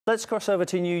Let's cross over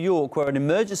to New York, where an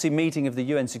emergency meeting of the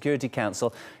UN Security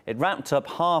Council, it wrapped up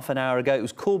half an hour ago. It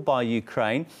was called by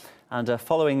Ukraine, and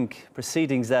following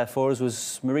proceedings there for us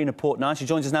was Marina Portnoy. She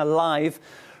joins us now live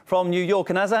from New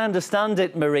York. And as I understand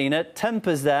it, Marina,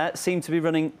 tempers there seem to be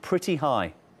running pretty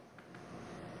high.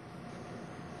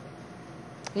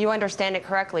 You understand it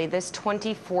correctly. This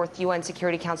 24th UN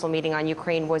Security Council meeting on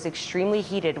Ukraine was extremely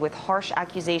heated, with harsh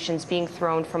accusations being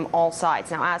thrown from all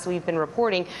sides. Now, as we've been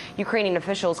reporting, Ukrainian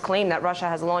officials claim that Russia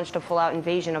has launched a full-out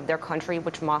invasion of their country,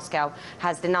 which Moscow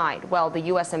has denied. Well, the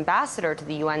U.S. ambassador to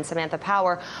the UN, Samantha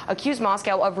Power, accused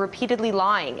Moscow of repeatedly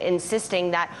lying,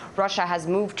 insisting that Russia has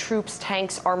moved troops,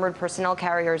 tanks, armored personnel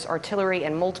carriers, artillery,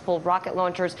 and multiple rocket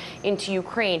launchers into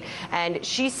Ukraine. And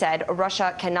she said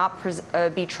Russia cannot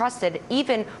be trusted,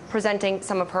 even presenting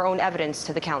some of her own evidence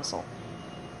to the council.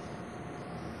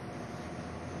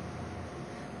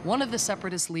 One of the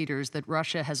separatist leaders that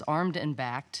Russia has armed and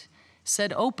backed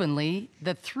said openly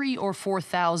that 3,000 or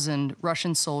 4,000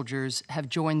 Russian soldiers have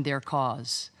joined their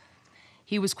cause.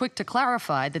 He was quick to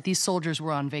clarify that these soldiers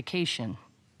were on vacation.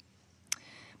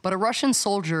 But a Russian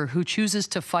soldier who chooses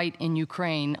to fight in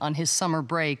Ukraine on his summer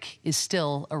break is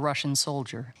still a Russian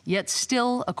soldier. Yet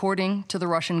still, according to the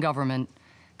Russian government,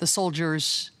 the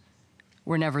soldiers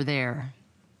were never there.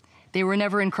 They were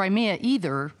never in Crimea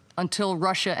either, until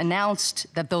Russia announced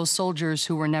that those soldiers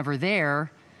who were never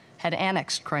there had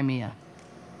annexed Crimea.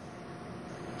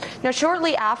 Now,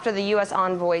 shortly after the U.S.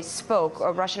 envoy spoke,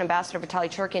 Russian Ambassador Vitaly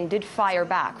Churkin did fire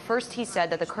back. First, he said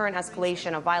that the current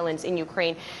escalation of violence in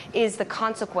Ukraine is the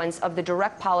consequence of the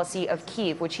direct policy of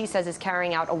Kyiv, which he says is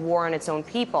carrying out a war on its own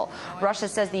people. Russia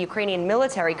says the Ukrainian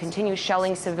military continues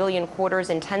shelling civilian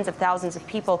quarters, and tens of thousands of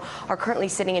people are currently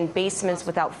sitting in basements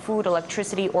without food,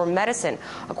 electricity, or medicine.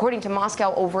 According to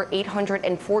Moscow, over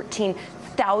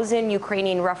 814,000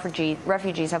 Ukrainian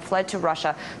refugees have fled to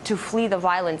Russia to flee the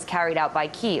violence carried out by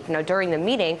Kyiv. Now, during the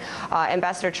meeting,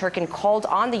 Ambassador Churkin called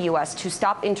on the U.S. to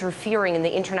stop interfering in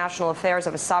the international affairs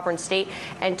of a sovereign state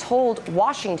and told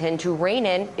Washington to rein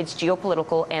in its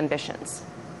geopolitical ambitions.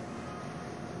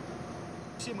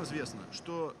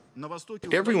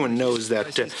 Everyone knows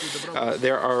that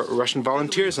there are Russian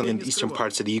volunteers in the eastern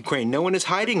parts of the Ukraine. No one is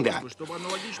hiding that.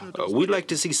 We'd like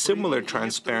to see similar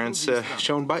transparency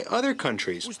shown by other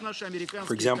countries.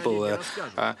 For example,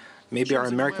 maybe our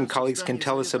American colleagues can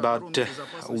tell us about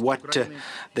what the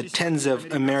tens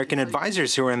of American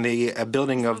advisors who are in the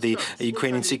building of the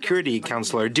Ukrainian Security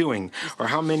Council are doing, or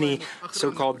how many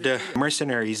so-called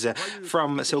mercenaries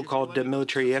from so-called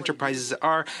military enterprises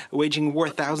are waging war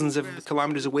thousands of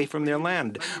kilometers away from their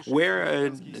land. Where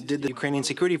did the Ukrainian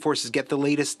security forces get the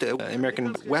latest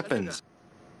American weapons?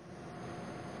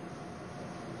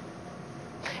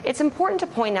 It's important to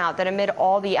point out that amid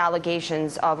all the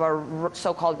allegations of a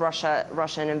so-called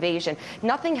Russian invasion,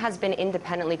 nothing has been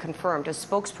independently confirmed. A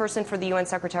spokesperson for the UN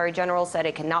Secretary General said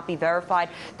it cannot be verified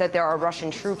that there are Russian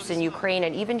troops in Ukraine.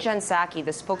 And even Jen Psaki, the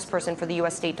spokesperson for the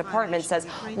U.S. State Department, says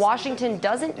Washington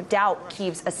doesn't doubt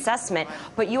Kyiv's assessment,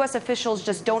 but U.S. officials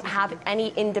just don't have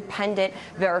any independent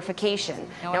verification.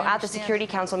 Now, at the Security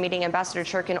Council meeting, Ambassador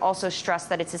Churkin also stressed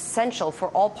that it's essential for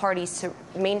all parties to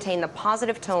maintain the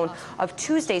positive tone of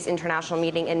Tuesday's international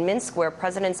meeting in Minsk, where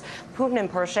Presidents Putin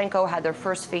and Poroshenko had their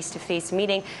first face-to-face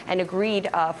meeting and agreed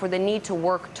for the need to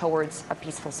work towards a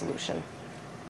peaceful solution.